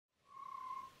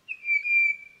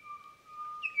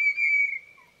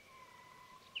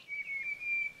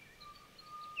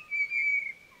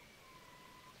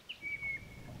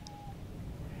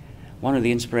One of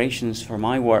the inspirations for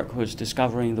my work was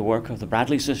discovering the work of the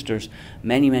Bradley sisters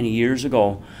many, many years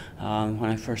ago when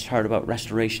I first heard about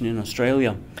restoration in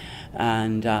Australia.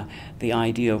 And the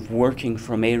idea of working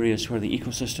from areas where the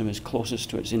ecosystem is closest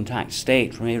to its intact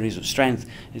state, from areas of strength,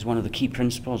 is one of the key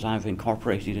principles I've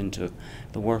incorporated into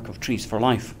the work of Trees for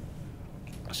Life.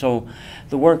 So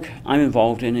the work I'm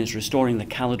involved in is restoring the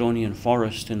Caledonian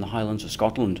forest in the Highlands of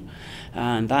Scotland,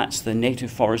 and that's the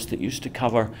native forest that used to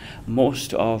cover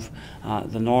most of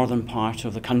the northern part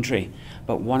of the country,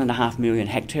 about 1.5 million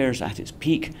hectares at its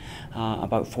peak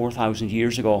about 4,000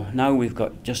 years ago. Now we've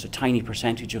got just a tiny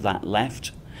percentage of that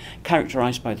left,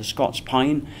 characterised by the Scots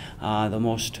pine, the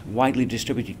most widely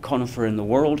distributed conifer in the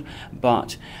world,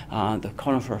 but the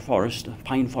conifer forest, the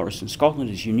pine forest in Scotland,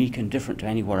 is unique and different to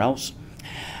anywhere else.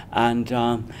 And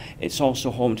it's also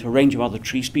home to a range of other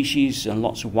tree species and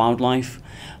lots of wildlife,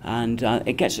 and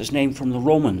it gets its name from the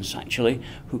Romans, actually,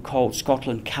 who called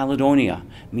Scotland Caledonia,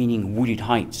 meaning wooded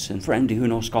heights. And for anybody who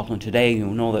knows Scotland today,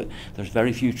 you'll know that there's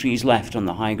very few trees left on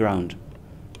the high ground.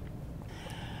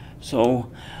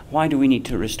 So why do we need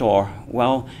to restore?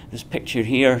 Well, this picture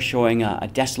here showing a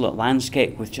desolate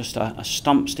landscape with just a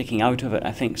stump sticking out of it,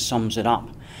 I think sums it up.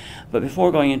 But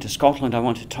before going into Scotland, I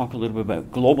want to talk a little bit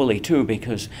about globally too,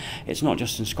 because it's not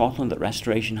just in Scotland that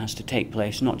restoration has to take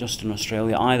place, not just in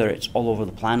Australia either, it's all over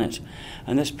the planet.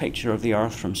 And this picture of the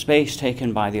Earth from space,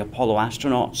 taken by the Apollo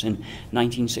astronauts in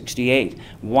 1968,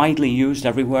 widely used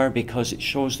everywhere because it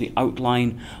shows the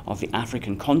outline of the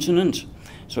African continent,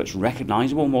 so it's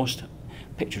recognizable. Most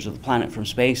pictures of the planet from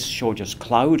space show just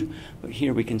cloud, but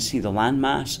here we can see the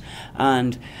landmass.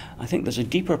 And I think there's a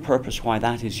deeper purpose why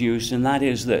that is used, and that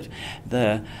is that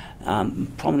the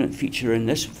prominent feature in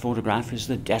this photograph is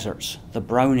the deserts, the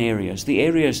brown areas, the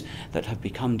areas that have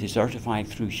become desertified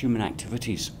through human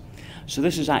activities. So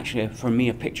this is actually, for me,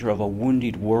 a picture of a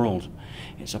wounded world.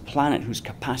 It's a planet whose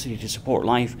capacity to support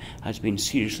life has been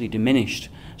seriously diminished,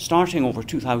 starting over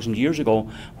 2,000 years ago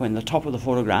when the top of the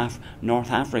photograph,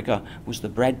 North Africa, was the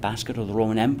breadbasket of the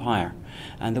Roman Empire.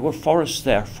 And there were forests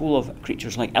there full of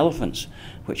creatures like elephants,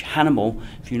 which Hannibal,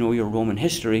 if you know your Roman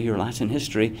history, your Latin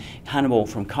history, Hannibal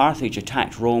from Carthage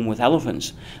attacked Rome with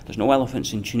elephants. There's no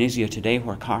elephants in Tunisia today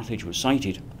where Carthage was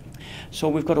sited. So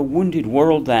we've got a wounded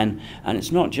world then, and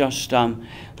it's not just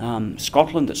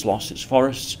Scotland that's lost its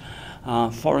forests.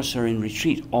 Forests are in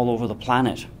retreat all over the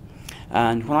planet.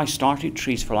 And when I started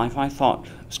Trees for Life, I thought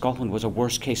Scotland was a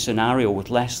worst-case scenario with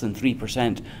less than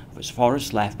 3% of its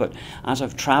forests left. But as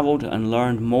I've travelled and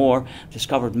learned more,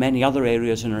 discovered many other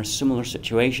areas in a similar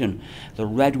situation. The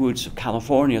redwoods of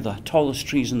California, the tallest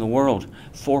trees in the world,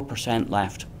 4%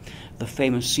 left. The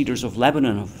famous cedars of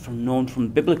Lebanon, known from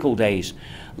biblical days,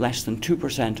 less than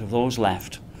 2% of those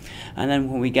left. And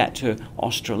then when we get to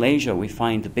Australasia, we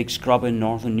find the big scrub in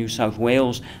northern New South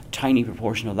Wales, tiny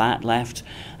proportion of that left.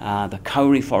 The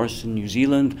kauri forests in New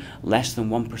Zealand, less than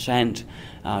 1%.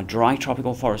 Dry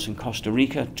tropical forests in Costa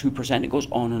Rica, 2%. It goes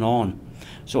on and on.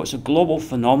 So it's a global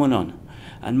phenomenon.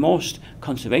 And most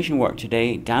conservation work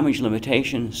today, damage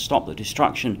limitation, stop the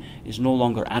destruction, is no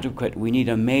longer adequate. We need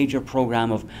a major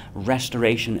program of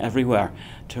restoration everywhere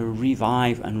to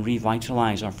revive and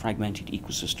revitalise our fragmented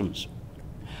ecosystems.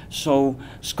 So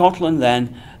Scotland then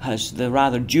has the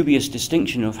rather dubious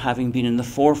distinction of having been in the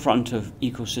forefront of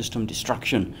ecosystem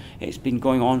destruction. It's been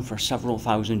going on for several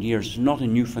thousand years. It's not a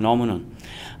new phenomenon.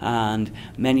 And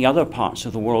many other parts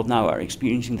of the world now are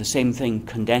experiencing the same thing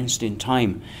condensed in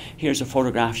time. Here's a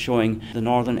photograph showing the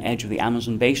northern edge of the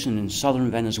Amazon basin in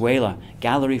southern Venezuela,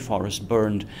 gallery forest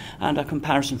burned, and a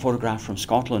comparison photograph from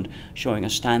Scotland showing a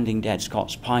standing dead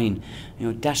Scots pine.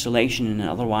 Desolation in an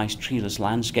otherwise treeless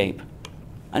landscape.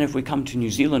 And if we come to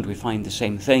New Zealand, we find the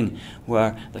same thing,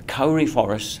 where the kauri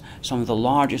forests, some of the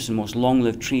largest and most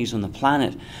long-lived trees on the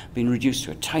planet, have been reduced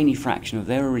to a tiny fraction of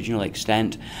their original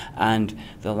extent, and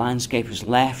the landscape is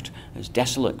left as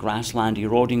desolate grassland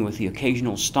eroding with the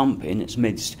occasional stump in its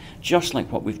midst, just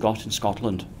like what we've got in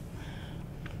Scotland.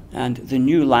 And the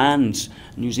new lands,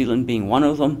 New Zealand being one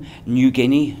of them, New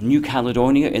Guinea, New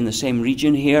Caledonia in the same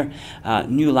region here,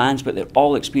 new lands, but they're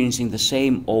all experiencing the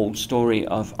same old story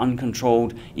of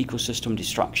uncontrolled ecosystem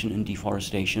destruction and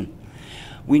deforestation.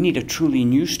 We need a truly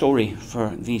new story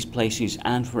for these places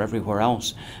and for everywhere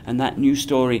else. And that new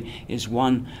story is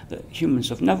one that humans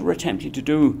have never attempted to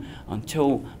do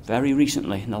until very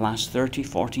recently, in the last 30,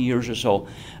 40 years or so.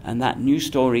 And that new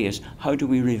story is, how do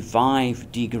we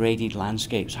revive degraded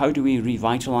landscapes? How do we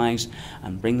revitalize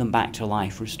and bring them back to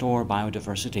life, restore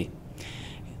biodiversity?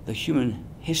 The human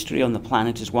history on the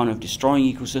planet is one of destroying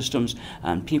ecosystems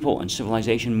and people and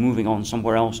civilization moving on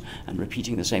somewhere else and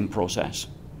repeating the same process.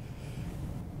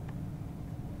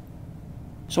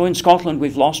 So in Scotland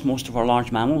we've lost most of our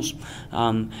large mammals,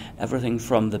 everything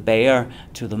from the bear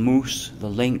to the moose, the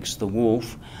lynx, the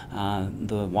wolf,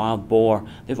 the wild boar.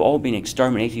 They've all been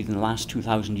exterminated in the last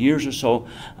 2,000 years or so,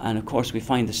 and of course we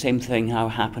find the same thing now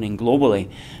happening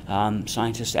globally.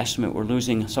 Scientists estimate we're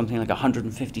losing something like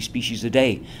 150 species a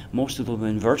day, most of them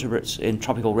invertebrates in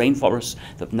tropical rainforests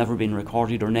that have never been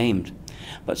recorded or named.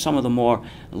 But some of the more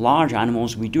large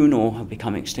animals we do know have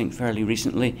become extinct fairly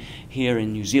recently. Here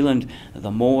in New Zealand, the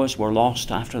moas were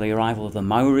lost after the arrival of the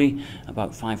Maori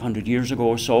about 500 years ago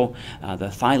or so. The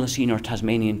thylacine or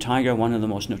Tasmanian tiger, one of the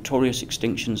most notorious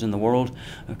extinctions in the world,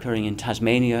 occurring in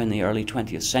Tasmania in the early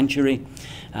 20th century.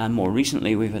 And more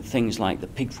recently we've had things like the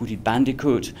pig-footed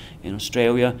bandicoot in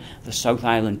Australia, the South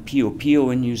Island pio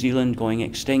in New Zealand going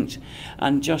extinct,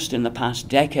 and just in the past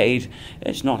decade,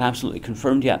 it's not absolutely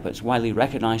confirmed yet, but it's widely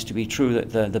recognised to be true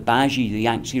that the Baji, the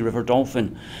Yangtze River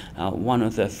dolphin, one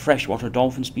of the freshwater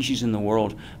dolphin species in the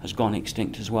world, has gone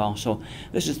extinct as well. So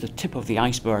this is the tip of the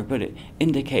iceberg, but it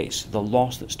indicates the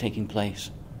loss that's taking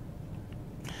place.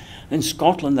 In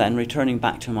Scotland then, returning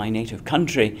back to my native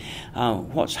country,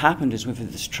 what's happened is we've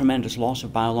had this tremendous loss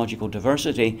of biological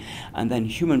diversity, and then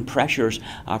human pressures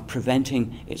are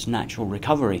preventing its natural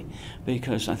recovery.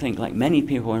 Because I think, like many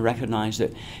people, I recognise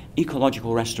that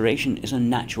ecological restoration is a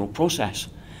natural process.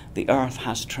 The earth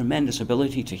has tremendous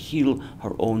ability to heal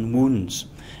her own wounds.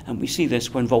 And we see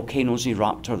this when volcanoes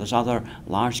erupt or there's other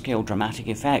large-scale dramatic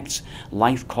effects.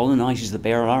 Life colonises the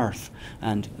bare earth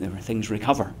and things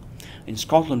recover. In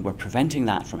Scotland, we're preventing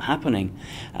that from happening,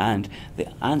 and the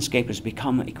landscape has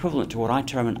become equivalent to what I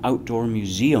term an outdoor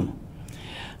museum.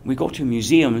 We go to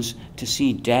museums to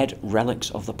see dead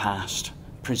relics of the past,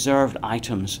 preserved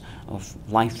items of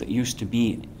life that used to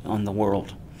be on the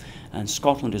world. And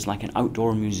Scotland is like an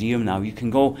outdoor museum now. You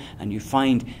can go and you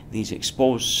find these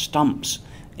exposed stumps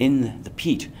in the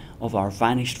peat of our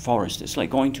vanished forest. It's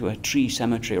like going to a tree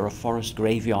cemetery or a forest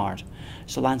graveyard.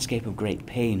 It's a landscape of great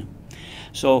pain.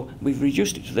 So we've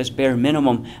reduced it to this bare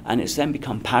minimum, and it's then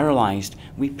become paralysed.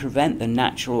 We prevent the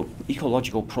natural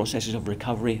ecological processes of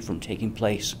recovery from taking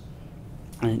place.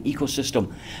 And an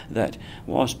ecosystem that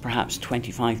was perhaps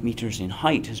 25 metres in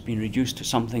height has been reduced to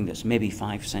something that's maybe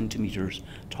 5 centimetres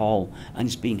tall, and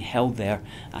is being held there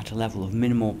at a level of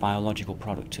minimal biological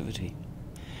productivity.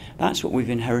 That's what we've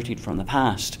inherited from the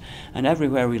past, and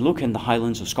everywhere we look in the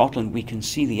Highlands of Scotland we can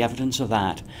see the evidence of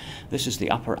that. This is the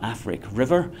Upper Afric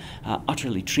River,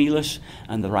 utterly treeless,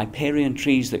 and the riparian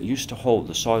trees that used to hold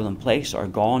the soil in place are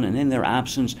gone, and in their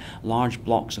absence large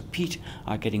blocks of peat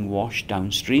are getting washed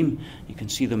downstream. You can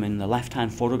see them in the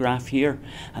left-hand photograph here,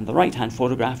 and the right-hand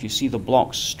photograph you see the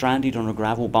blocks stranded on a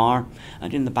gravel bar,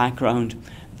 and in the background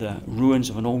the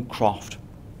ruins of an old croft.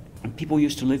 And people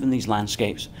used to live in these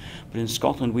landscapes, but in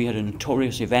Scotland we had a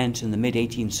notorious event in the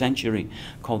mid-18th century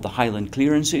called the Highland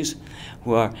Clearances,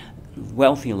 where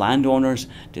wealthy landowners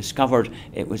discovered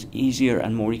it was easier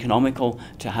and more economical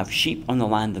to have sheep on the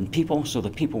land than people, so the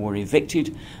people were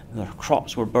evicted, their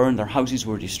crops were burned, their houses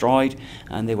were destroyed,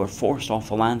 and they were forced off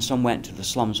the land. Some went to the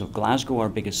slums of Glasgow, our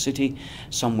biggest city,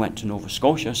 some went to Nova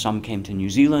Scotia, some came to New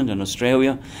Zealand and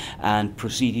Australia and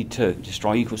proceeded to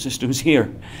destroy ecosystems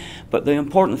here. But the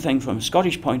important thing from a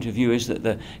Scottish point of view is that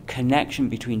the connection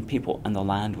between people and the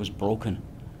land was broken.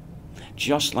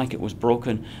 Just like it was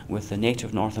broken with the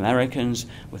native North Americans,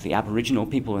 with the Aboriginal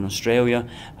people in Australia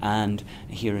and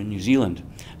here in New Zealand.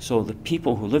 So the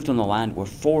people who lived on the land were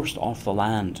forced off the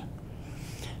land,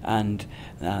 and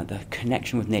the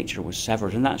connection with nature was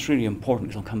severed, and that's really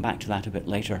important. I'll come back to that a bit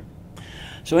later.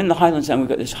 So in the Highlands then we've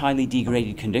got this highly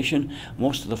degraded condition.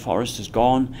 Most of the forest is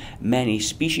gone. Many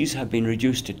species have been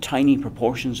reduced to tiny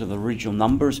proportions of the original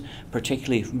numbers,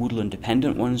 particularly woodland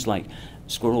dependent ones like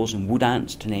squirrels and wood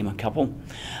ants, to name a couple.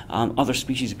 Other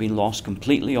species have been lost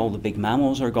completely. All the big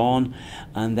mammals are gone,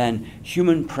 and then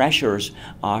human pressures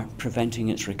are preventing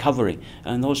its recovery,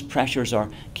 and those pressures are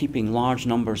keeping large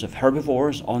numbers of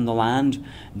herbivores on the land.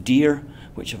 Deer,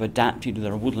 which have adapted,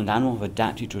 they're a woodland animal, have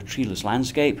adapted to a treeless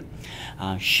landscape.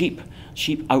 Sheep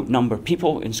outnumber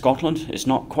people in Scotland. It's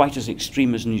not quite as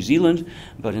extreme as New Zealand,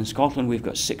 but in Scotland we've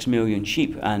got 6 million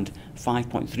sheep and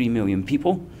 5.3 million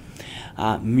people.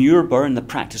 Muir burn, the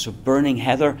practice of burning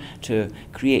heather to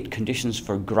create conditions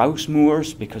for grouse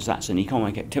moors, because that's an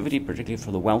economic activity, particularly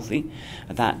for the wealthy.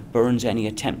 That burns any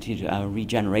attempted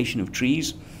regeneration of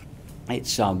trees.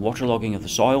 It's waterlogging of the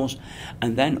soils,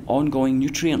 and then ongoing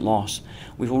nutrient loss.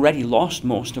 We've already lost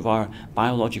most of our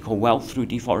biological wealth through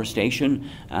deforestation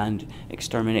and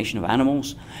extermination of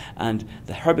animals, and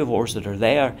the herbivores that are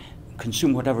there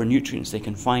consume whatever nutrients they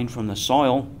can find from the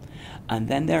soil, and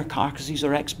then their carcasses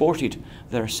are exported.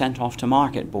 They're sent off to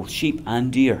market, both sheep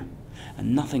and deer.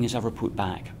 and nothing is ever put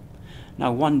back.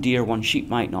 Now, one deer, one sheep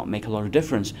might not make a lot of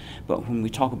difference, but when we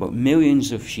talk about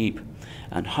millions of sheep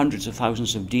and hundreds of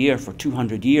thousands of deer for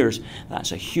 200 years,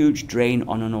 that's a huge drain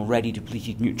on an already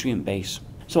depleted nutrient base.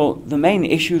 So the main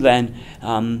issue then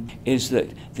is that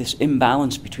this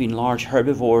imbalance between large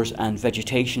herbivores and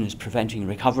vegetation is preventing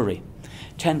recovery.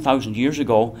 10,000 years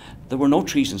ago, there were no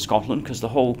trees in Scotland because the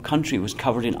whole country was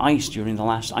covered in ice during the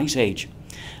last ice age.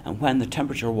 And when the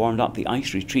temperature warmed up, the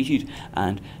ice retreated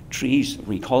and trees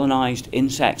recolonized,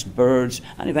 insects, birds,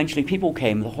 and eventually people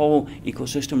came. The whole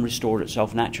ecosystem restored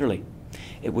itself naturally.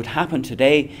 It would happen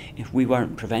today if we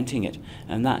weren't preventing it,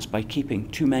 and that's by keeping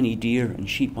too many deer and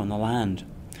sheep on the land.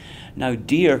 Now,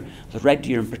 deer, the red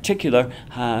deer in particular,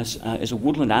 is a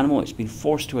woodland animal. It's been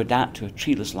forced to adapt to a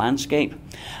treeless landscape,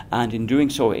 and in doing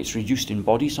so, it's reduced in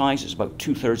body size. It's about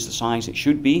 2/3 the size it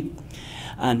should be.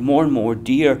 And more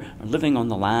deer are living on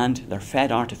the land. They're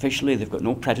fed artificially. They've got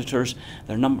no predators.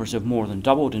 Their numbers have more than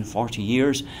doubled in 40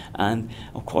 years. And,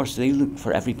 of course, they look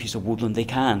for every piece of woodland they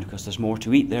can because there's more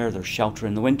to eat there. There's shelter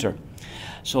in the winter.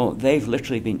 So they've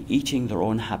literally been eating their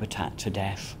own habitat to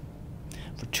death.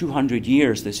 For 200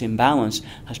 years, this imbalance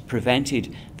has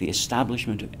prevented the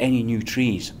establishment of any new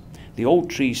trees. The old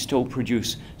trees still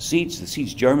produce seeds. The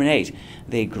seeds germinate.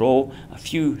 They grow a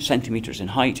few centimeters in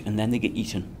height, and then they get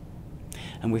eaten.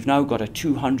 And we've now got a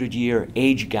 200-year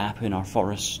age gap in our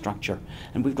forest structure.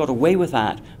 And we've got away with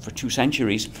that for 2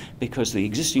 centuries because the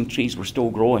existing trees were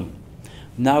still growing.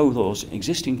 Now those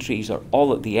existing trees are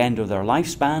all at the end of their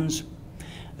lifespans.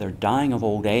 They're dying of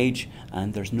old age,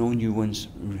 and there's no new ones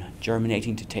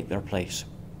germinating to take their place.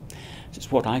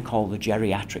 It's what I call the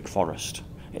geriatric forest.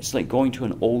 It's like going to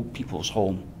an old people's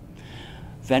home.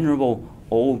 Venerable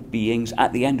old beings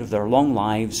at the end of their long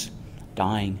lives,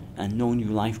 dying, and no new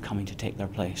life coming to take their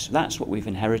place. That's what we've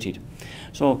inherited.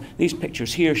 So these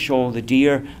pictures here show the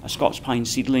deer, a Scots pine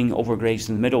seedling overgrazed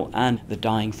in the middle, and the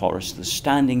dying forest, the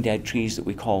standing dead trees that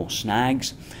we call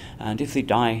snags. And if they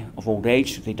die of old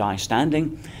age, they die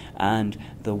standing, and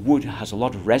the wood has a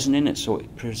lot of resin in it, so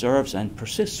it preserves and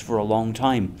persists for a long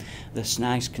time. The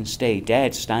snags can stay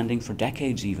dead, standing for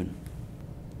decades even.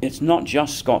 It's not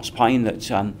just Scots pine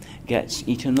that gets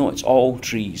eaten, though, it's all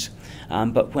trees.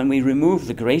 But when we remove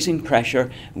the grazing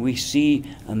pressure, we see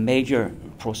a major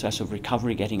process of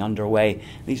recovery getting underway.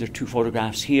 These are 2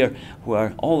 photographs here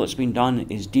where all that's been done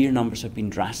is deer numbers have been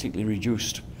drastically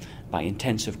reduced by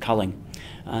intensive culling.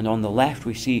 And on the left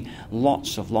we see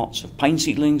lots of pine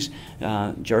seedlings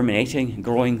germinating,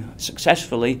 growing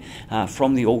successfully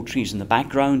from the old trees in the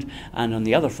background. And on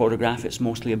the other photograph it's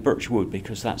mostly a birch wood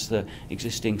because that's the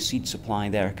existing seed supply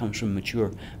there. It comes from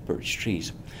mature birch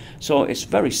trees. So it's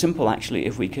very simple actually.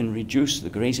 If we can reduce the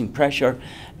grazing pressure,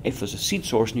 if there's a seed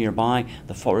source nearby,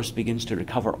 the forest begins to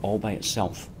recover all by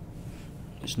itself.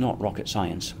 It's not rocket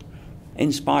science.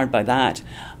 Inspired by that,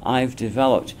 I've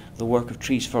developed the work of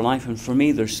Trees for Life, and for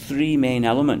me there's 3 main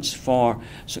elements for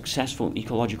successful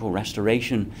ecological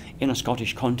restoration in a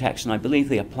Scottish context, and I believe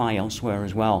they apply elsewhere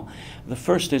as well. The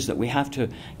first is that we have to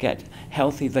get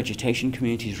healthy vegetation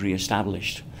communities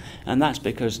re-established, and that's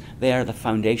because they are the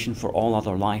foundation for all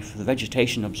other life. The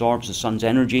vegetation absorbs the sun's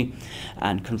energy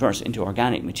and converts it into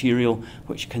organic material,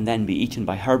 which can then be eaten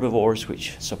by herbivores,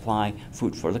 which supply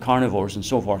food for the carnivores and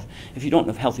so forth. If you don't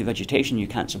have healthy vegetation, you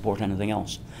can't support anything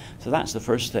else. So that's the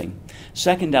first thing.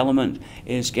 Second element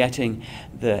is getting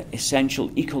the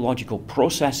essential ecological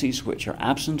processes which are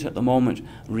absent at the moment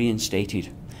reinstated.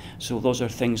 So those are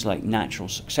things like natural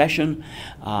succession,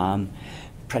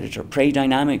 predator-prey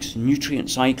dynamics, nutrient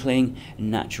cycling,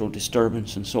 natural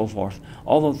disturbance and so forth.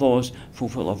 All of those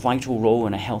fulfill a vital role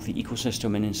in a healthy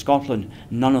ecosystem, and in Scotland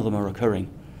none of them are occurring.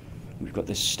 We've got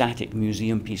this static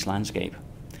museum piece landscape.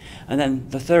 And then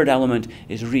the third element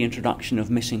is reintroduction of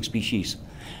missing species.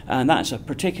 And that's a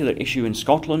particular issue in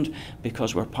Scotland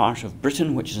because we're part of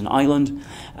Britain, which is an island,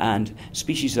 and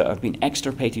species that have been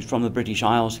extirpated from the British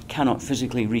Isles cannot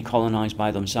physically recolonize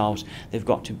by themselves. They've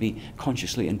got to be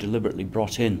consciously and deliberately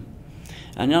brought in.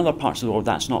 And in other parts of the world,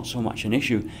 that's not so much an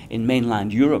issue. In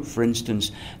mainland Europe, for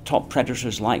instance, top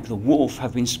predators like the wolf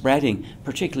have been spreading,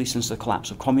 particularly since the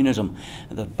collapse of communism.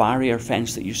 The barrier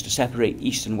fence that used to separate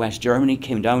East and West Germany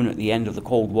came down at the end of the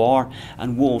Cold War,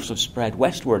 and wolves have spread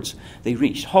westwards. They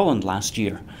reached Holland last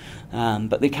year,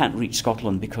 but they can't reach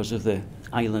Scotland because of the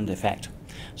island effect.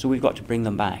 So we've got to bring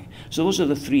them back. So those are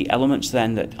the 3 elements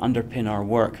then that underpin our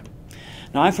work.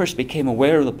 Now, I first became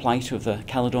aware of the plight of the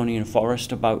Caledonian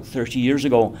forest about 30 years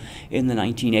ago in the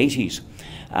 1980s.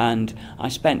 And I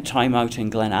spent time out in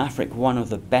Glen Affric, one of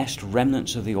the best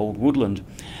remnants of the old woodland,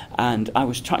 and I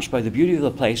was touched by the beauty of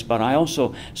the place, but I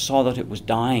also saw that it was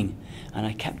dying. And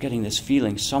I kept getting this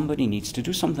feeling, somebody needs to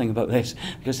do something about this,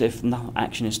 because if no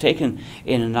action is taken,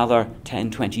 in another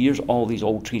 10, 20 years, all these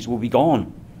old trees will be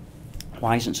gone.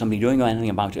 Why isn't somebody doing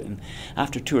anything about it? And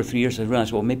after 2 or 3 years, I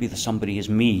realized, well, maybe the somebody is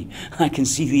me. I can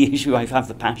see the issue, I have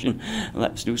the passion,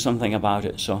 let's do something about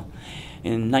it. So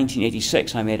in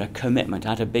 1986, I made a commitment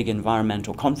at a big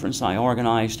environmental conference I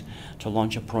organised to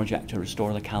launch a project to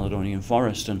restore the Caledonian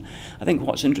forest. And I think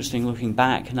what's interesting looking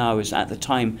back now is at the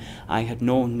time I had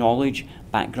no knowledge,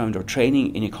 background or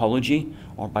training in ecology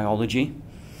or biology.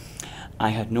 I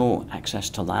had no access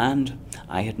to land,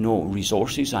 I had no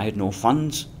resources, I had no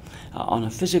funds. On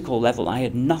a physical level, I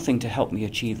had nothing to help me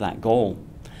achieve that goal.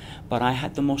 But I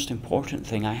had the most important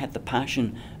thing, I had the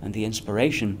passion and the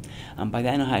inspiration, and by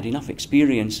then I had enough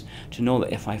experience to know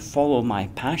that if I follow my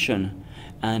passion,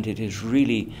 and it is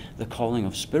really the calling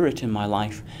of spirit in my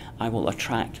life, I will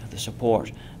attract the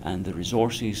support and the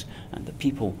resources and the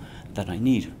people that I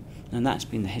need. And that's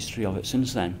been the history of it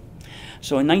since then.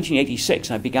 So in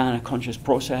 1986, I began a conscious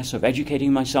process of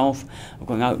educating myself, of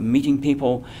going out and meeting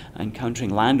people, encountering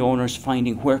landowners,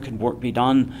 finding where could work be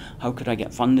done, how could I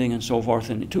get funding and so forth.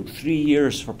 And it took 3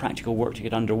 years for practical work to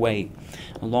get underway.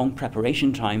 A long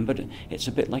preparation time, but it's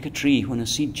a bit like a tree. When a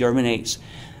seed germinates,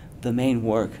 the main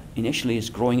work initially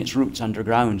is growing its roots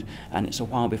underground, and it's a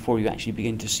while before you actually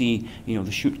begin to see,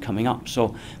 the shoot coming up.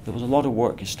 So there was a lot of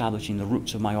work establishing the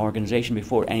roots of my organisation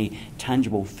before any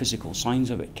tangible physical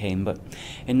signs of it came. But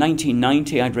in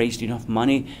 1990, I'd raised enough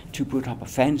money to put up a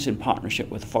fence in partnership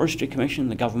with the Forestry Commission,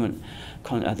 the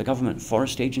government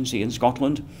forest agency in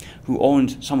Scotland, who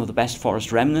owned some of the best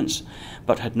forest remnants,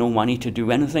 but had no money to do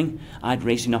anything. I'd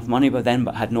raised enough money by then,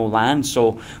 but had no land,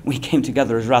 so we came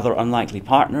together as rather unlikely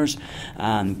partners.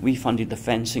 And we funded the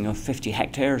fencing of 50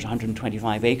 hectares,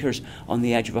 125 acres, on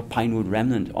the edge of a pinewood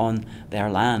remnant on their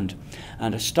land.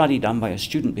 And a study done by a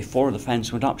student before the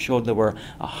fence went up showed there were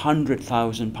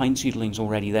 100,000 pine seedlings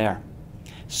already there,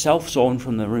 self-sown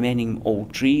from the remaining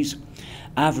old trees,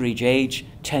 average age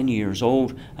 10 years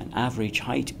old, and average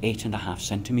height 8.5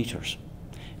 centimetres.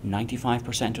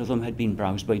 95% of them had been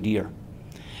browsed by deer.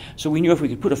 So we knew if we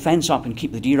could put a fence up and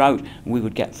keep the deer out, we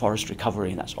would get forest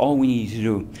recovery. That's all we needed to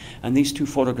do. And these two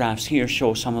photographs here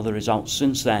show some of the results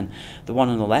since then. The one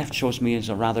on the left shows me as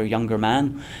a rather younger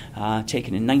man,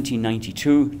 taken in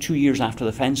 1992, 2 years after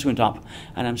the fence went up.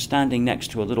 And I'm standing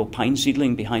next to a little pine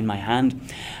seedling behind my hand,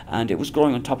 and it was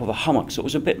growing on top of a hummock, so it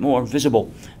was a bit more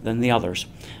visible than the others.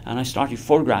 And I started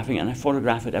photographing it, and I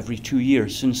photograph it every 2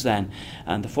 years since then.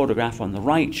 And the photograph on the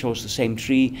right shows the same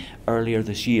tree earlier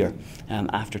this year,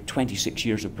 after 26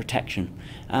 years of protection,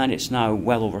 and it's now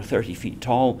well over 30 feet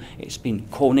tall. It's been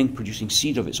coning, producing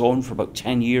seed of its own for about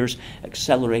 10 years,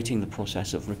 accelerating the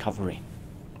process of recovery.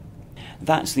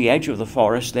 That's the edge of the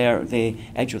forest there, the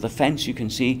edge of the fence you can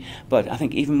see, but I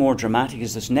think even more dramatic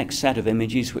is this next set of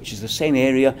images, which is the same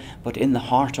area but in the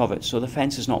heart of it. So the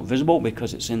fence is not visible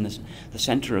because it's in the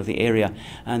centre of the area,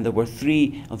 and there were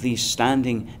 3 of these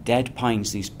standing dead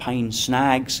pines, these pine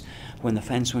snags, when the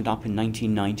fence went up in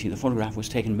 1990. The photograph was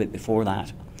taken a bit before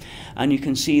that. And you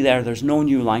can see there's no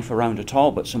new life around at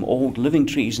all, but some old living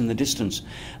trees in the distance.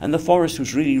 And the forest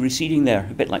was really receding there,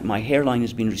 a bit like my hairline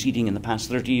has been receding in the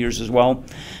past 30 years as well.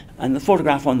 And the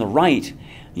photograph on the right,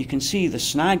 you can see the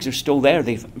snags are still there.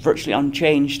 They've virtually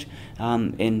unchanged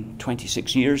in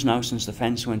 26 years now since the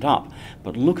fence went up.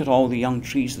 But look at all the young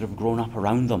trees that have grown up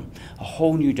around them. A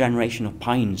whole new generation of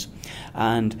pines.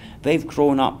 And they've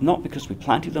grown up not because we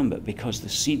planted them, but because the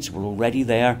seeds were already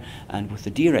there, and with the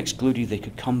deer excluded, they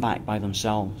could come back by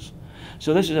themselves.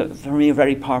 So this is, for me, a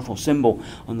very powerful symbol.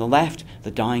 On the left,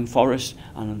 the dying forest,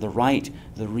 and on the right,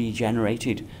 the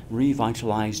regenerated,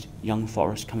 revitalised young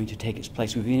forest coming to take its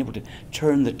place. We've been able to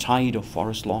turn the tide of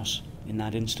forest loss in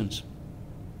that instance.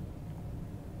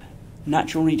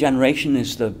 Natural regeneration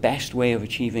is the best way of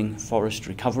achieving forest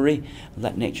recovery.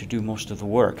 Let nature do most of the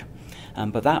work.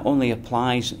 But that only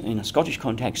applies, in a Scottish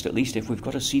context at least, if we've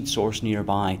got a seed source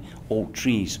nearby, old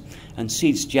trees. And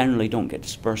seeds generally don't get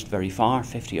dispersed very far,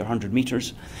 50 or 100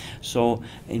 metres. So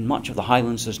in much of the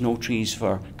Highlands there's no trees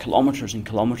for kilometres and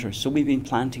kilometres. So we've been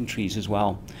planting trees as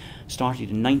well. Started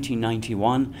in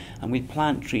 1991, and we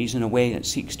plant trees in a way that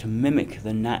seeks to mimic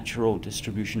the natural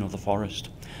distribution of the forest.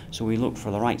 So we look for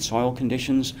the right soil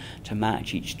conditions to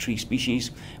match each tree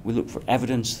species. We look for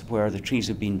evidence where the trees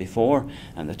have been before,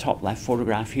 and the top left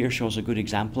photograph here shows a good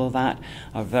example of that.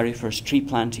 Our very first tree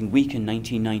planting week in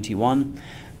 1991,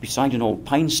 beside an old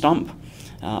pine stump,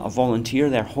 a volunteer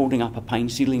there holding up a pine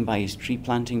seedling by his tree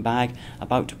planting bag,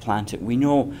 about to plant it. We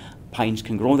know pines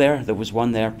can grow there. There was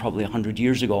one there probably 100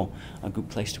 years ago, a good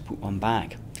place to put one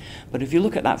back. But if you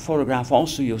look at that photograph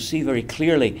also, you'll see very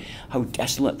clearly how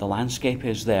desolate the landscape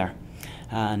is there.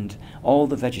 And all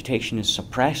the vegetation is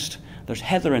suppressed. There's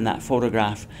heather in that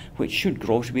photograph, which should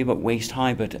grow to be about waist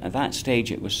high, but at that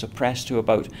stage it was suppressed to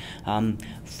about 4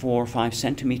 or 5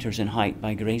 centimetres in height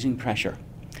by grazing pressure.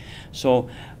 So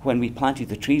when we planted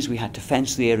the trees, we had to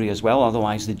fence the area as well,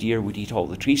 otherwise the deer would eat all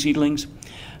the tree seedlings.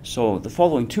 So the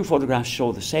following 2 photographs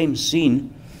show the same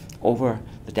scene over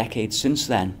the decades since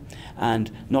then.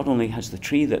 And not only has the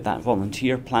tree that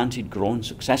volunteer planted grown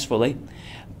successfully,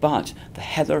 but the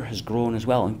heather has grown as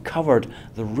well and covered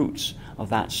the roots of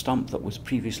that stump that was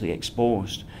previously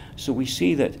exposed. So we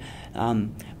see that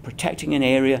protecting an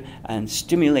area and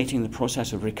stimulating the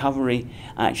process of recovery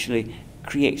actually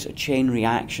creates a chain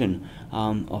reaction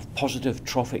of positive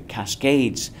trophic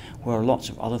cascades where lots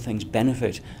of other things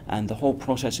benefit, and the whole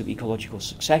process of ecological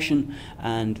succession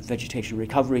and vegetation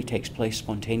recovery takes place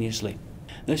spontaneously.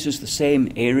 This is the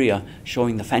same area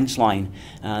showing the fence line,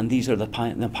 and these are the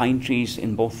pine trees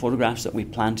in both photographs that we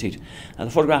planted. Now,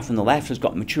 the photograph on the left has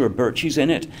got mature birches in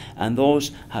it, and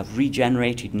those have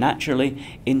regenerated naturally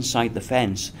inside the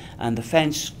fence. And the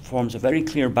fence forms a very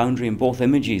clear boundary in both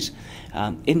images.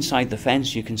 Inside the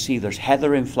fence you can see there's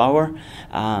heather in flower,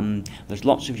 there's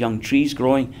lots of young trees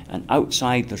growing, and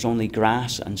outside there's only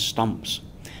grass and stumps.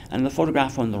 And the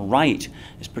photograph on the right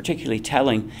is particularly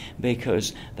telling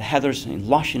because the heather's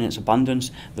lush in its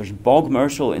abundance. There's bog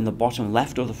myrtle in the bottom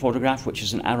left of the photograph, which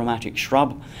is an aromatic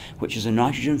shrub, which is a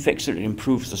nitrogen fixer. It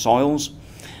improves the soils,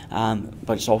 but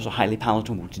it's also highly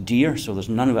palatable to deer, so there's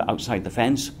none of it outside the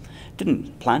fence.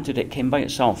 Didn't plant it, it came by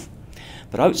itself.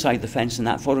 But outside the fence in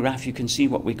that photograph you can see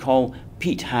what we call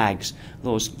peat hags,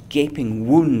 those gaping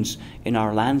wounds in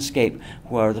our landscape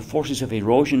where the forces of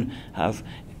erosion have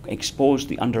exposed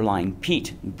the underlying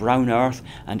peat, brown earth,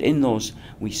 and in those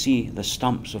we see the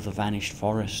stumps of the vanished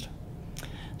forest.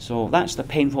 So that's the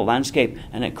painful landscape,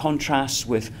 and it contrasts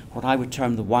with what I would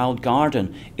term the wild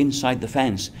garden inside the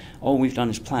fence. All we've done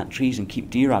is plant trees and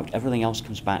keep deer out. Everything else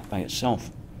comes back by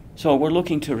itself. So we're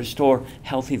looking to restore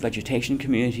healthy vegetation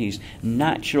communities,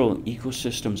 natural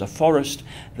ecosystems, a forest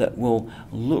that will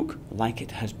look like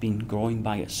it has been growing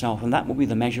by itself. And that will be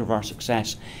the measure of our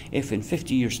success. If in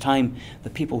 50 years' time, the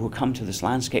people who come to this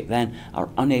landscape then are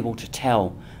unable to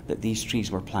tell that these trees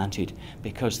were planted,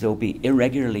 because they'll be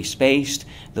irregularly spaced,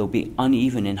 they'll be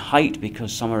uneven in height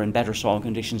because some are in better soil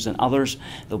conditions than others,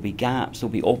 there'll be gaps,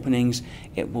 there'll be openings,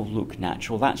 it will look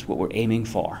natural. That's what we're aiming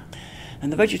for.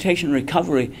 And the vegetation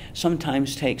recovery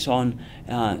sometimes takes on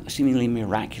seemingly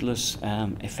miraculous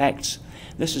effects.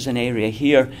 This is an area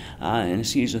here in a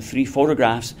series of 3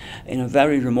 photographs in a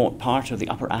very remote part of the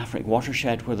Upper Afric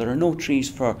watershed where there are no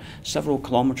trees for several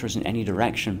kilometres in any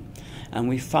direction. And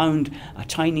we found a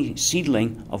tiny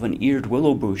seedling of an eared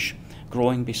willow bush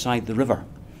growing beside the river.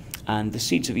 And the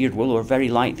seeds of eared willow are very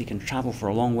light, they can travel for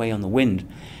a long way on the wind.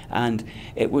 And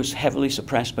it was heavily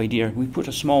suppressed by deer. We put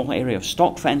a small area of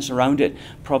stock fence around it,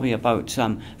 probably about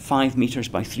 5 metres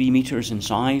by 3 metres in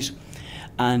size,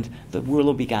 and the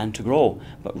willow began to grow.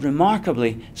 But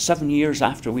remarkably, 7 years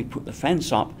after we put the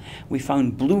fence up, we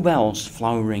found bluebells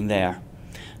flowering there.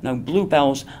 Now,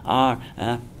 bluebells are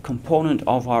a component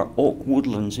of our oak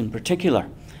woodlands in particular,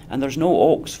 and there's no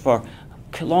oaks for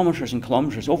kilometres and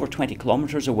kilometres, over 20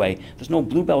 kilometres away. There's no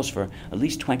bluebells for at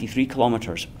least 23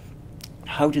 kilometres.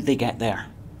 How did they get there?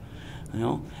 You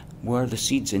know, were the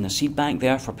seeds in a seed bank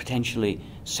there for potentially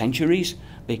centuries?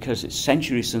 Because it's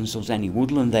centuries since there was any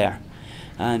woodland there.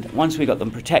 And once we got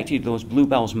them protected, those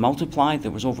bluebells multiplied.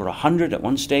 There was over 100 at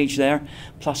one stage there,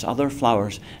 plus other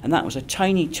flowers. And that was a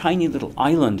tiny, tiny little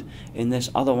island in this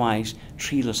otherwise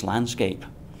treeless landscape.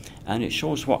 And it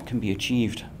shows what can be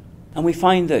achieved. And we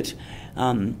find that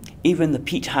even the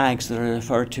peat hags that I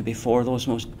referred to before, those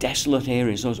most desolate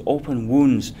areas, those open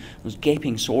wounds, those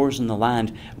gaping sores in the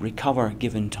land, recover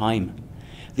given time.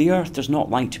 The earth does not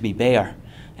like to be bare.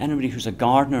 Anybody who's a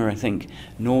gardener, I think,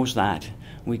 knows that.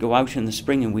 We go out in the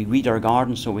spring and we weed our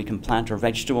garden so we can plant our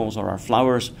vegetables or our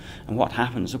flowers, and what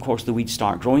happens? Of course, the weeds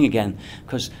start growing again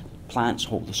because plants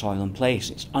hold the soil in place.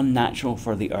 It's unnatural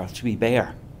for the earth to be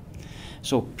bare.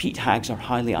 So peat hags are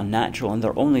highly unnatural, and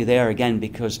they're only there again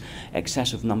because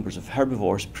excessive numbers of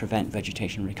herbivores prevent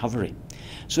vegetation recovery.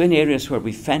 So in areas where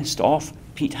we've fenced off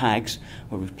peat hags,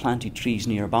 where we've planted trees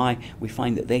nearby, we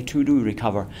find that they too do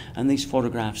recover, and these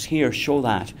photographs here show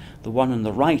that. The one on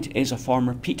the right is a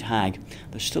former peat hag.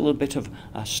 There's still a bit of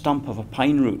a stump of a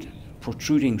pine root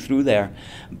protruding through there,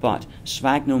 but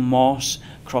sphagnum moss,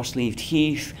 cross-leaved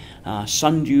heath,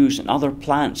 sundews and other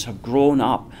plants have grown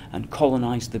up and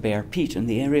colonized the bare peat, and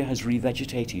the area has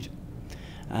revegetated.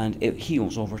 And it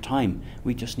heals over time.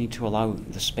 We just need to allow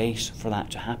the space for that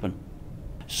to happen.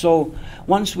 So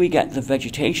once we get the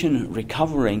vegetation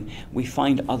recovering, we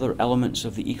find other elements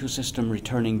of the ecosystem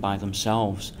returning by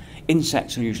themselves.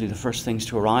 Insects are usually the first things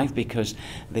to arrive because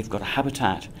they've got a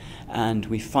habitat, and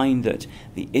we find that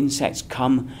the insects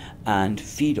come and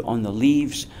feed on the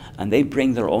leaves, and they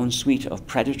bring their own suite of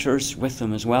predators with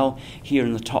them as well. Here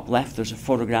in the top left there's a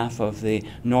photograph of the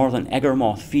northern egger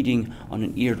moth feeding on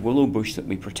an eared willow bush that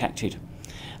we protected.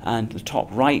 And the top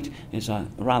right is a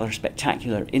rather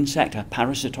spectacular insect, a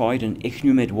parasitoid, an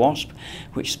ichneumid wasp,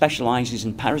 which specializes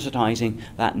in parasitizing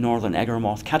that northern egger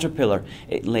moth caterpillar.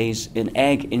 It lays an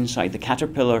egg inside the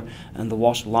caterpillar, and the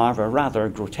wasp larva rather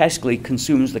grotesquely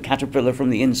consumes the caterpillar from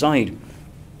the inside.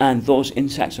 And those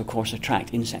insects, of course,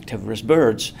 attract insectivorous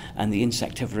birds, and the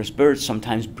insectivorous birds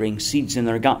sometimes bring seeds in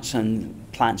their guts,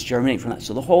 and plants germinate from that.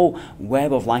 So the whole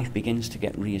web of life begins to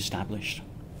get re-established.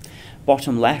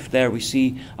 Bottom left there we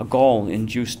see a gall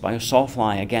induced by a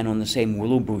sawfly, again on the same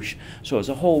willow bush. So it's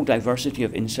a whole diversity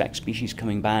of insect species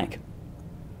coming back.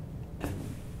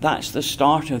 That's the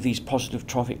start of these positive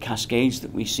trophic cascades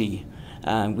that we see.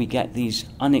 We get these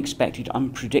unexpected,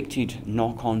 unpredicted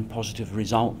knock-on positive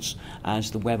results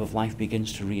as the web of life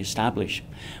begins to re-establish.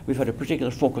 We've had a particular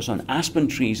focus on aspen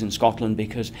trees in Scotland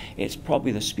because it's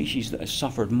probably the species that has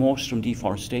suffered most from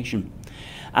deforestation.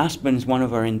 Aspen is one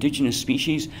of our indigenous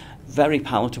species, very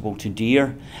palatable to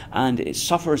deer, and it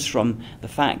suffers from the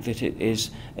fact that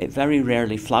it very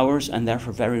rarely flowers and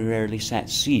therefore very rarely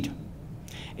sets seed.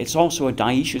 It's also a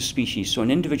dioecious species, so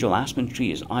an individual aspen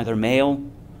tree is either male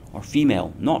or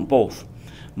female, not both.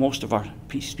 Most of our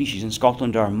species in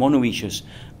Scotland are monoecious.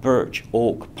 Birch,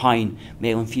 oak, pine,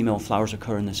 male and female flowers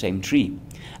occur in the same tree.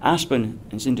 Aspen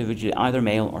is individually either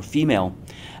male or female,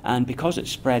 and because it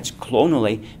spreads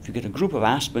clonally, if you get a group of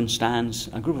aspen stands,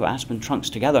 a group of aspen trunks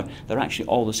together, they're actually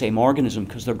all the same organism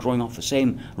because they're growing off the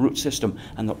same root system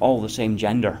and they're all the same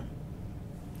gender.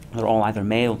 They're all either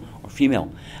male or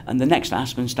female, and the next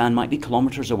aspen stand might be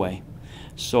kilometres away.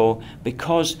 So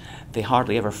because they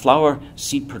hardly ever flower,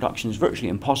 seed production is virtually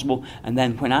impossible, and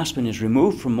then when aspen is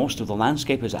removed from most of the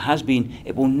landscape as it has been,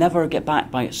 it will never get back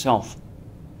by itself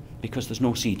because there's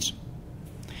no seeds.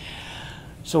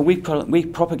 So we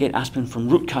propagate aspen from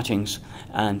root cuttings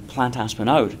and plant aspen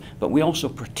out, but we also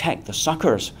protect the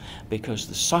suckers because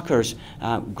the suckers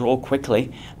grow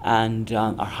quickly and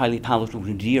are highly palatable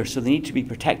to deer, so they need to be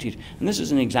protected. And this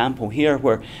is an example here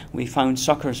where we found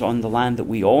suckers on the land that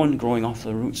we own growing off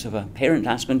the roots of a parent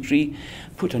aspen tree,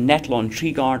 put a net-lawn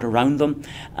tree guard around them,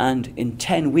 and in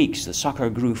 10 weeks the sucker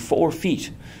grew 4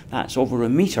 feet. That's over a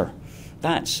metre.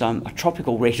 That's a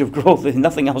tropical rate of growth.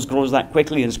 Nothing else grows that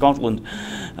quickly in Scotland.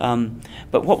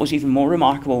 But what was even more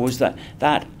remarkable was that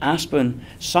that aspen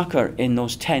sucker in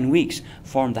those 10 weeks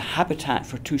formed the habitat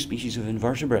for 2 species of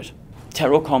invertebrate.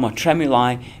 Pterocoma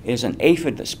tremuli is an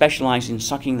aphid that specializes in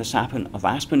sucking the sap of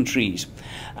aspen trees,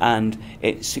 and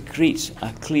it secretes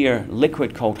a clear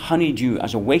liquid called honeydew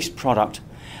as a waste product,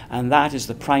 and that is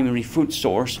the primary food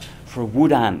source for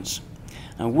wood ants.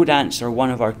 Wood ants are one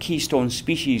of our keystone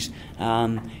species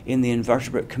in the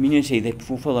invertebrate community. They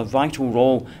fulfill a vital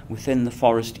role within the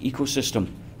forest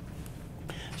ecosystem.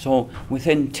 So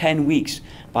within 10 weeks,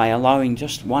 by allowing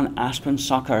just one aspen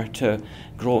sucker to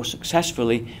grow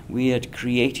successfully, we had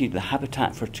created the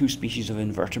habitat for 2 species of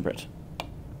invertebrate.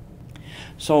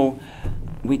 So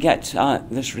we get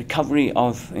this recovery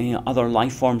of other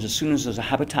life forms as soon as there's a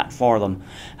habitat for them.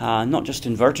 Not just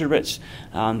invertebrates,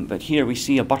 but here we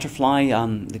see a butterfly,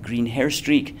 the green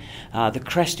hairstreak, the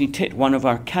cresty tit, one of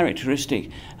our characteristic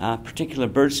particular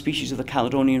bird species of the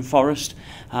Caledonian forest,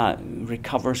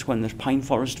 recovers when there's pine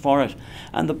forest for it.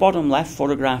 And the bottom left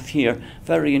photograph here,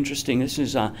 very interesting. This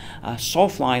is a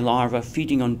sawfly larva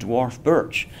feeding on dwarf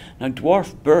birch. Now,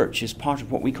 dwarf birch is part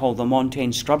of what we call the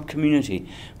montane scrub community,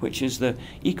 which is the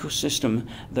ecosystem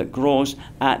that grows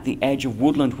at the edge of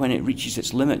woodland when it reaches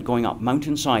its limit going up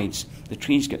mountainsides. The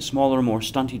trees get smaller, more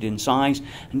stunted in size,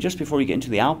 and just before you get into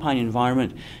the alpine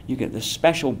environment, you get this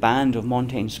special band of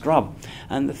montane scrub.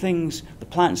 And the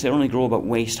plants, they only grow about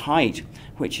waist height,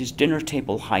 which is dinner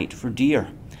table height for deer.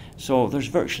 So there's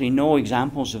virtually no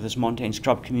examples of this montane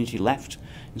scrub community left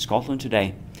in Scotland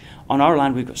today. On our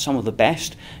land we've got some of the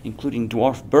best, including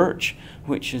dwarf birch,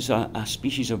 which is a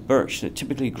species of birch that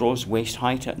typically grows waist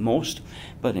height at most,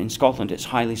 but in Scotland it's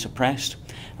highly suppressed.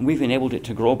 And we've enabled it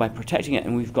to grow by protecting it,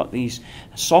 and we've got these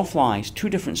sawflies, 2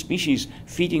 different species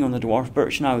feeding on the dwarf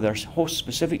birch now. They're hosts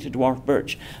specific to dwarf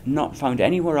birch, not found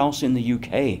anywhere else in the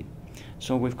UK.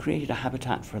 So we've created a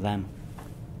habitat for them.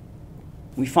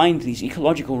 We find these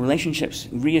ecological relationships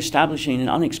re-establishing in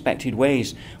unexpected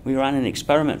ways. We ran an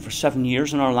experiment for 7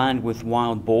 years on our land with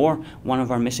wild boar, one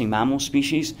of our missing mammal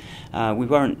species. We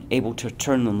weren't able to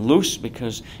turn them loose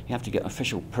because you have to get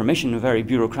official permission, a very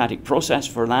bureaucratic process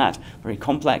for that, very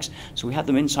complex. So we had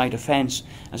them inside a fence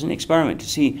as an experiment to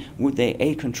see would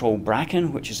they control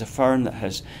bracken, which is a fern that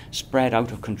has spread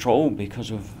out of control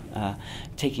because of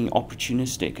taking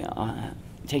opportunities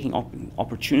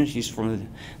from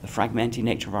the fragmented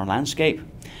nature of our landscape,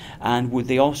 and would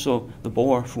they also, the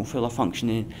boar, fulfill a function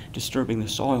in disturbing the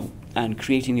soil and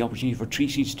creating the opportunity for tree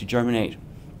seeds to germinate.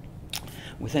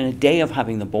 Within a day of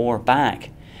having the boar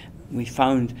back, we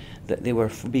found that they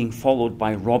were being followed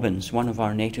by robins, one of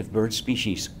our native bird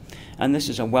species. And this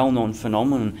is a well-known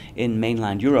phenomenon in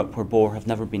mainland Europe where boar have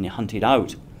never been hunted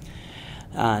out.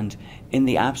 And in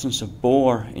the absence of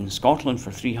boar in Scotland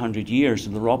for 300 years,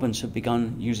 the robins have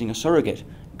begun using a surrogate,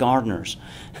 gardeners.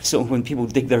 So when people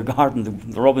dig their garden,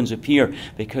 the robins appear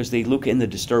because they look in the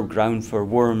disturbed ground for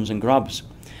worms and grubs.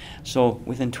 So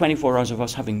within 24 hours of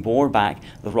us having boar back,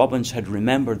 the robins had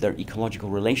remembered their ecological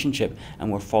relationship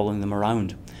and were following them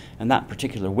around. And that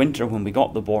particular winter when we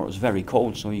got the boar, it was very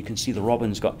cold, so you can see the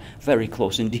robins got very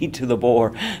close indeed to the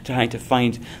boar, trying to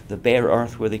find the bare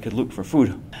earth where they could look for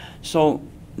food. So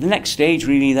the next stage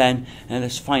really then,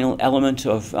 this final element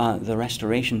of the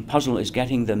restoration puzzle, is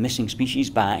getting the missing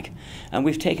species back. And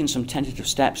we've taken some tentative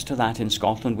steps to that in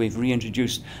Scotland. We've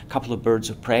reintroduced a couple of birds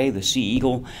of prey, the sea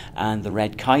eagle and the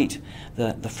red kite.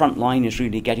 The front line is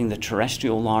really getting the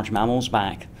terrestrial large mammals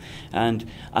back. And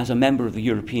as a member of the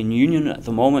European Union at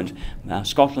the moment,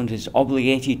 Scotland is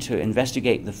obligated to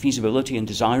investigate the feasibility and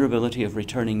desirability of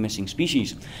returning missing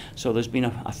species. So there's been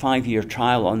a 5-year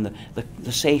trial on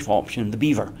the safe option, the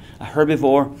beaver, a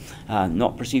herbivore,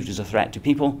 not perceived as a threat to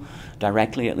people,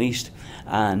 directly at least.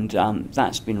 And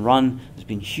that's been run. There's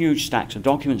been huge stacks of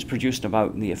documents produced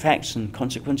about the effects and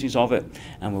consequences of it,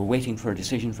 and we're waiting for a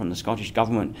decision from the Scottish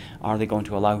Government. Are they going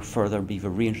to allow further beaver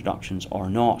reintroductions or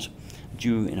not?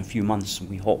 Due in a few months,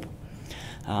 we hope.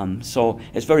 So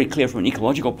it's very clear from an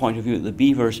ecological point of view that the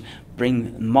beavers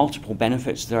bring multiple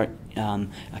benefits. They're a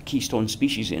keystone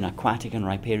species in aquatic and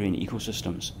riparian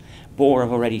ecosystems. Boar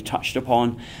I've already touched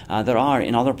upon. There are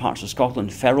in other parts of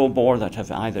Scotland feral boar that have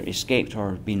either escaped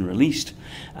or been released,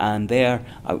 and they're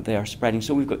out there spreading.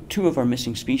 So we've got 2 of our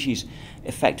missing species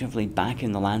effectively back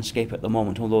in the landscape at the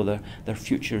moment, although their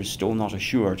future is still not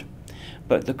assured.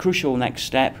 But the crucial next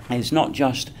step is not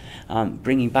just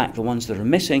bringing back the ones that are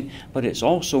missing, but it's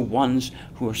also ones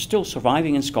who are still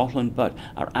surviving in Scotland but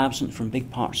are absent from big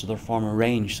parts of their former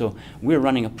range. So we're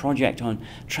running a project on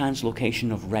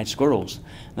translocation of red squirrels.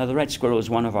 Now the red squirrel is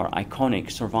one of our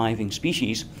iconic surviving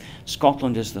species.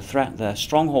 Scotland is the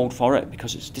stronghold for it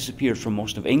because it's disappeared from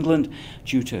most of England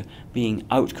due to being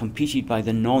outcompeted by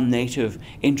the non-native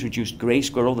introduced grey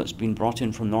squirrel that's been brought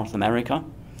in from North America,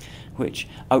 which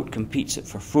outcompetes it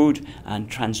for food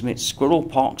and transmits squirrel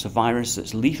pox, a virus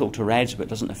that's lethal to reds but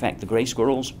doesn't affect the grey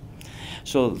squirrels.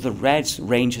 So the reds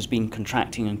range has been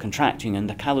contracting, and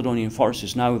the Caledonian Forest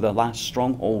is now the last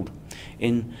stronghold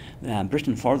in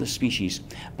Britain for the species.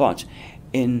 But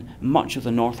in much of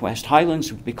the Northwest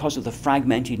Highlands, because of the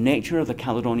fragmented nature of the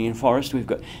Caledonian Forest, we've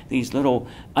got these little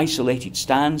isolated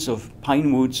stands of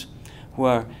pine woods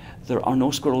where there are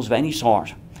no squirrels of any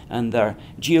sort, and they're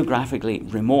geographically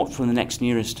remote from the next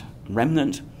nearest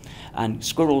remnant, and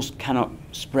squirrels cannot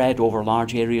spread over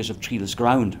large areas of treeless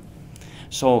ground.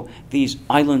 So these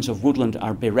islands of woodland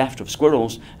are bereft of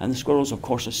squirrels, and the squirrels, of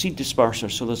course, are seed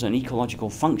dispersers, so there's an ecological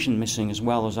function missing as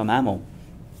well as a mammal.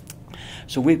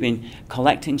 So we've been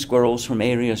collecting squirrels from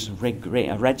areas,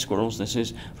 red squirrels this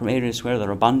is, from areas where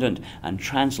they're abundant, and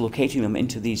translocating them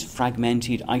into these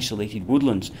fragmented, isolated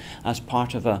woodlands as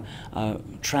part of a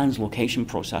translocation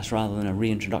process rather than a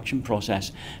reintroduction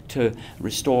process to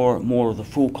restore more of the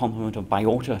full complement of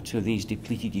biota to these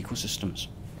depleted ecosystems.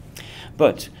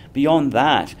 But beyond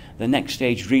that, the next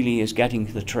stage really is getting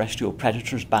the terrestrial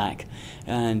predators back.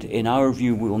 And in our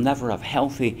view, we will never have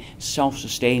healthy,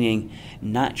 self-sustaining,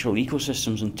 natural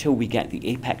ecosystems until we get the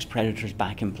apex predators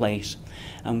back in place.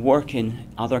 And work in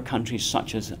other countries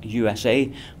such as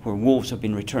USA, where wolves have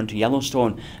been returned to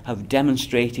Yellowstone, have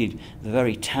demonstrated the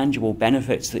very tangible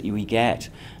benefits that we get,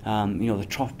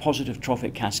 the positive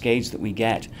trophic cascades that we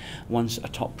get once a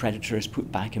top predator is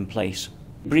put back in place.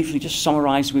 Briefly, just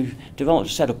summarise, we've developed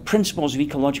a set of principles of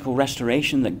ecological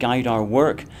restoration that guide our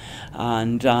work,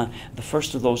 and the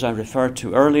first of those I referred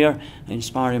to earlier,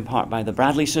 inspired in part by the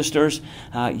Bradley sisters.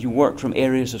 You work from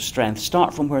areas of strength.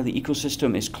 Start from where the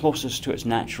ecosystem is closest to its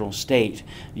natural state.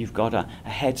 You've got a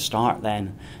head start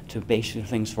then to base your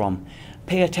things from.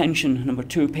 Pay attention, number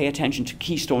two, pay attention to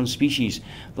keystone species,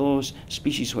 those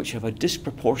species which have a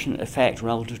disproportionate effect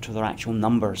relative to their actual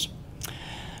numbers.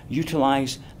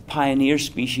 Utilise pioneer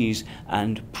species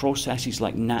and processes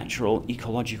like natural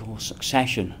ecological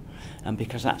succession, and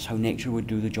because that's how nature would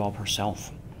do the job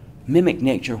herself. Mimic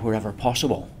nature wherever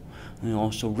possible, and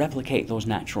also replicate those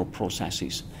natural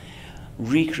processes.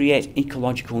 Recreate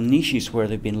ecological niches where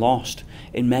they've been lost.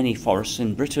 In many forests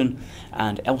in Britain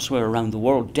and elsewhere around the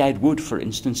world, dead wood, for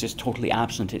instance, is totally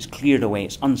absent. It's cleared away,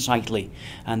 it's unsightly,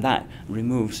 and that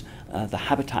removes the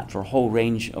habitat for a whole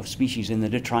range of species in the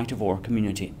detritivore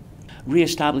community.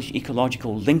 Re-establish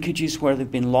ecological linkages where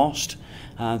they've been lost,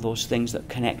 those things that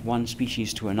connect one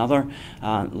species to another,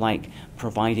 like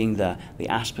providing the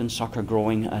aspen sucker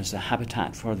growing as the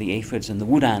habitat for the aphids and the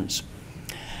wood ants.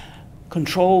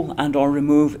 Control and or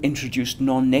remove introduced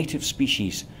non-native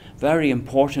species. Very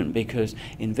important, because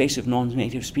invasive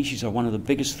non-native species are one of the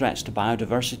biggest threats to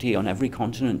biodiversity on every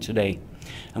continent today.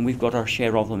 And we've got our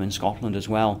share of them in Scotland as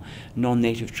well.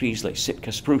 Non-native trees like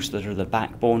Sitka spruce that are the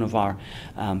backbone of our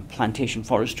plantation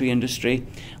forestry industry.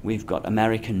 We've got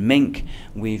American mink,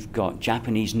 we've got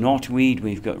Japanese knotweed,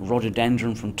 we've got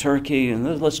rhododendron from Turkey, and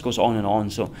the list goes on and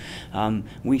on. So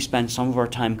we spend some of our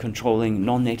time controlling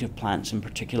non-native plants in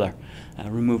particular,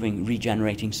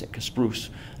 regenerating Sitka spruce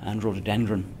and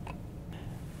rhododendron.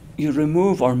 You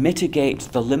remove or mitigate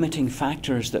the limiting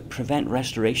factors that prevent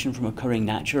restoration from occurring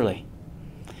naturally.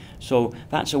 So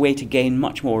that's a way to gain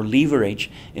much more leverage.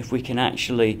 If we can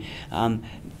actually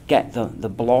get the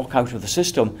block out of the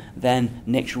system, then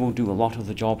nature will do a lot of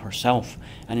the job herself.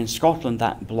 And in Scotland,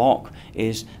 that block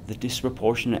is the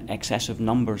disproportionate excessive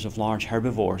numbers of large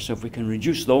herbivores. So if we can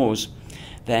reduce those,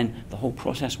 then the whole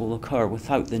process will occur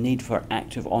without the need for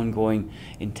active, ongoing,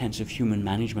 intensive human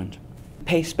management.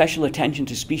 Pay special attention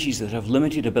to species that have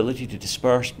limited ability to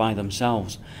disperse by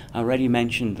themselves. I already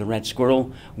mentioned the red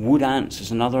squirrel. Wood ants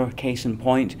is another case in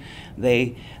point.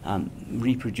 They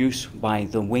reproduce by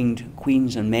the winged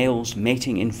queens and males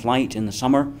mating in flight in the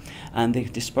summer, and they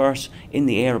disperse in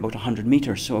the air about 100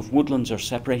 meters. So if woodlands are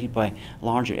separated by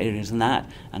larger areas than that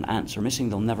and ants are missing,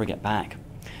 they'll never get back.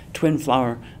 Twin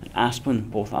flower and aspen,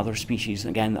 both other species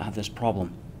again that have this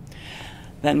problem.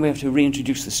 Then we have to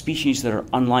reintroduce the species that are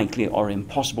unlikely or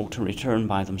impossible to return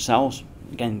by themselves.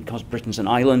 Again, because Britain's an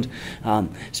island,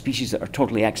 species that are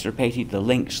totally extirpated, the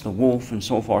lynx, the wolf, and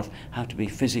so forth, have to be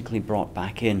physically brought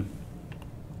back in.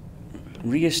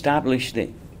 Re-establish the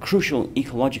crucial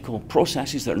ecological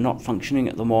processes that are not functioning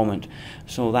at the moment.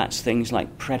 So that's things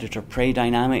like predator-prey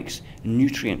dynamics,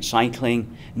 nutrient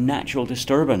cycling, natural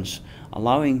disturbance,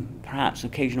 allowing perhaps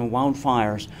occasional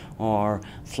wildfires or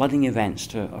flooding events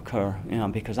to occur,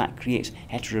 because that creates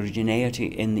heterogeneity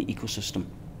in the ecosystem.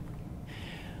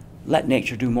 Let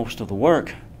nature do most of the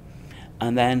work,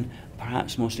 and then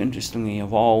perhaps most interestingly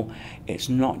of all, it's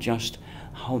not just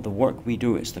how the work we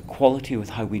do, it's the quality with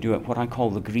how we do it, what I call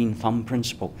the green thumb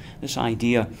principle. This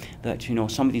idea that,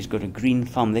 somebody's got a green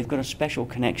thumb, they've got a special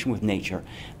connection with nature.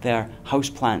 Their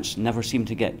houseplants never seem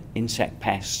to get insect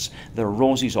pests. Their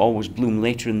roses always bloom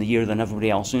later in the year than everybody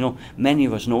else. Many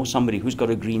of us know somebody who's got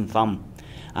a green thumb.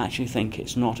 I actually think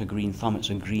it's not a green thumb, it's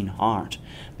a green heart,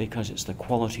 because it's the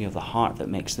quality of the heart that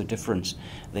makes the difference.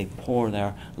 They pour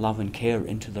their love and care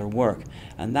into their work,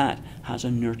 and that has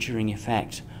a nurturing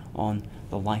effect on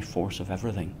the life force of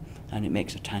everything, and it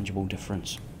makes a tangible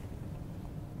difference.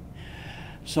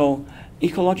 So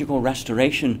ecological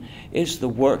restoration is the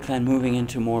work then moving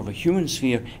into more of a human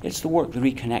sphere. It's the work that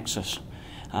reconnects us,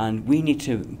 and we need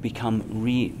to become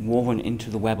re-woven into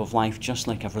the web of life just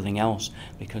like everything else,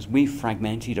 because we've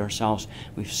fragmented ourselves,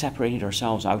 we've separated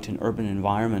ourselves out in urban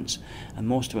environments, and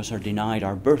most of us are denied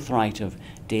our birthright of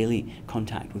daily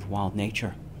contact with wild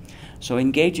nature. So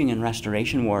engaging in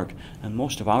restoration work, and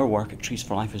most of our work at Trees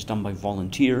for Life is done by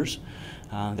volunteers.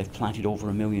 They've planted over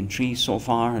 1 million trees so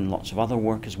far, and lots of other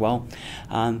work as well.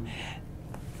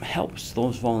 helps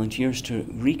those volunteers to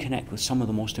reconnect with some of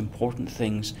the most important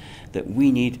things that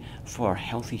we need for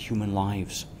healthy human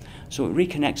lives. So it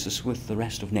reconnects us with the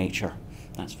rest of nature.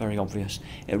 That's very obvious.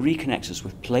 It reconnects us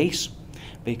with place,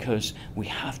 because we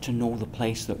have to know the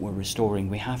place that we're restoring.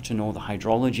 We have to know the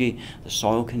hydrology, the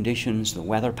soil conditions, the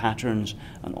weather patterns,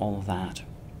 and all of that.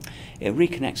 It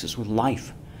reconnects us with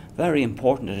life. Very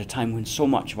important at a time when so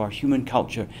much of our human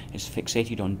culture is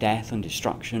fixated on death and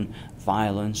destruction,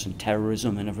 violence and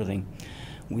terrorism and everything.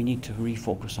 We need to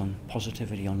refocus on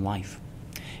positivity, on life.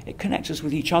 It connects us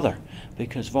with each other,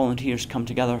 because volunteers come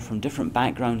together from different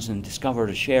backgrounds and discover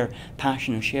a shared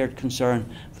passion, a shared concern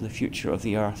for the future of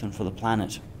the earth and for the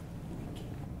planet.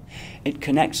 It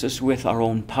connects us with our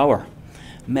own power.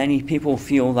 Many people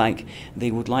feel like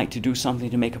they would like to do something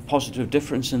to make a positive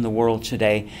difference in the world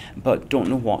today, but don't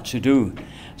know what to do.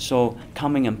 So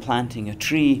coming and planting a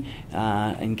tree,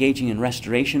 engaging in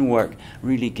restoration work,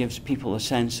 really gives people a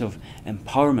sense of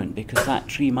empowerment, because that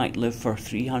tree might live for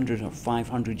 300 or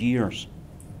 500 years.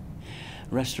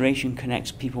 Restoration connects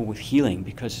people with healing,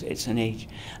 because it's an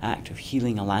act of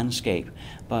healing a landscape.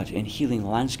 But in healing the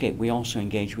landscape, we also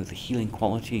engage with the healing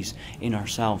qualities in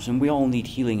ourselves, and we all need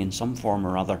healing in some form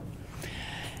or other.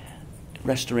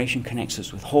 Restoration connects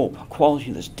us with hope, a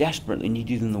quality that's desperately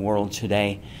needed in the world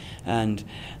today. And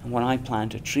when I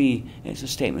plant a tree, it's a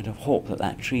statement of hope that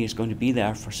that tree is going to be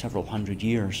there for several hundred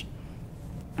years.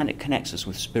 And it connects us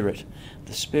with spirit,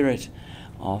 the spirit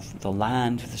of the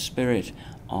land, the spirit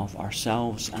of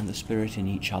ourselves, and the spirit in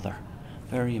each other.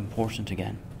 Very important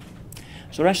again.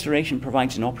 So restoration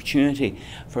provides an opportunity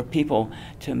for people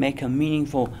to make a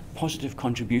meaningful, positive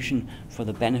contribution for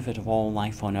the benefit of all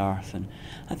life on earth. And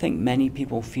I think many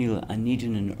people feel a need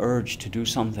and an urge to do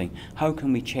something. How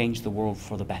can we change the world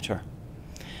for the better?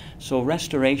 So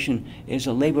restoration is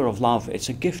a labour of love. It's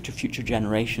a gift to future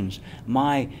generations.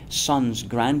 My sons'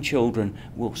 grandchildren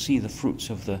will see the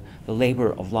fruits of the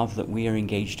labour of love that we are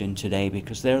engaged in today,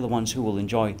 because they're the ones who will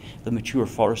enjoy the mature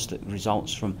forest that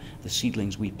results from the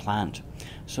seedlings we plant.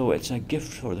 So it's a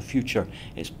gift for the future.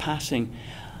 It's passing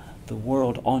the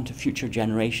world on to future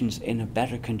generations in a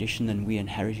better condition than we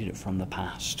inherited it from the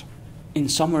past. In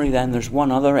summary then, there's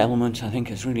one other element I think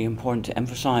is really important to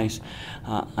emphasise.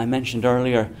 I mentioned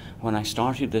earlier, when I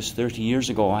started this 30 years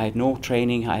ago, I had no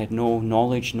training, I had no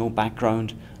knowledge, no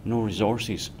background, no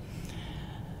resources.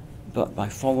 But by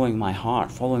following my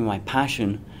heart, following my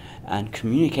passion, and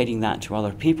communicating that to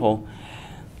other people,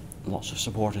 lots of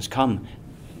support has come.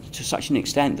 To such an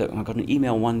extent that I got an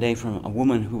email one day from a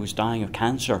woman who was dying of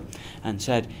cancer and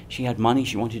said she had money,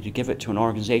 she wanted to give it to an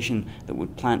organisation that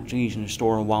would plant trees and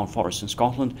restore wild forests in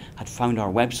Scotland, had found our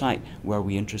website, were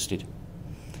we interested.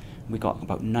 We got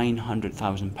about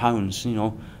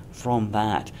 £900,000, from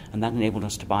that, and that enabled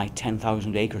us to buy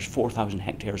 10,000 acres, 4,000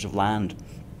 hectares of land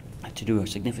to do a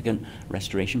significant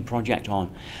restoration project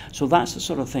on. So that's the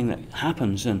sort of thing that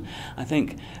happens, and I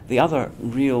think the other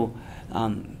real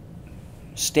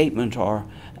statement or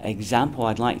example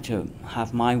I'd like to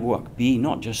have my work be,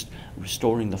 not just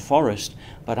restoring the forest,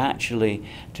 but actually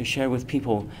to share with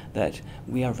people that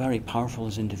we are very powerful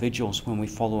as individuals when we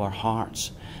follow our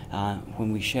hearts.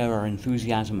 When we share our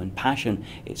enthusiasm and passion,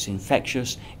 it's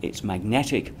infectious, it's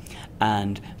magnetic,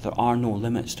 and there are no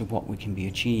limits to what we can be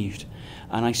achieved.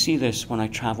 And I see this when I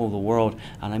travel the world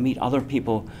and I meet other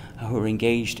people who are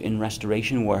engaged in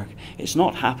restoration work. It's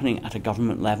not happening at a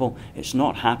government level, it's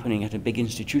not happening at a big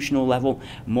institutional level.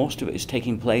 Most of it is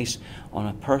taking place on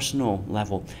a personal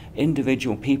level.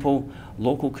 Individual people,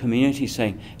 local communities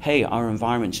saying, hey, our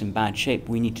environment's in bad shape,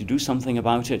 we need to do something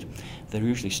about it. They're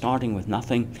usually starting with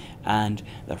nothing, and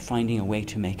they're finding a way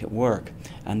to make it work.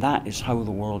 And that is how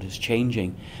the world is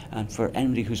changing. And for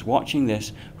anybody who's watching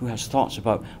this, who has thoughts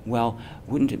about, well,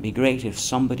 wouldn't it be great if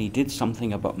somebody did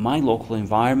something about my local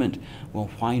environment? Well,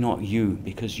 why not you?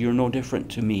 Because you're no different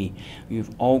to me.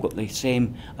 You've all got the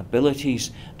same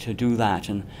abilities to do that,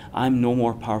 and I'm no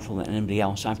more powerful than anybody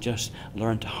else. I've just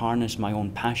learned to harness my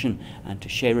own passion and to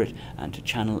share it and to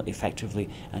channel it effectively,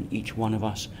 and each one of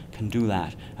us can do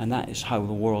that. And that is how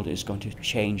the world is going to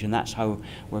change, and that's how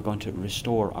we're going to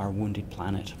restore our wounded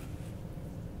planet.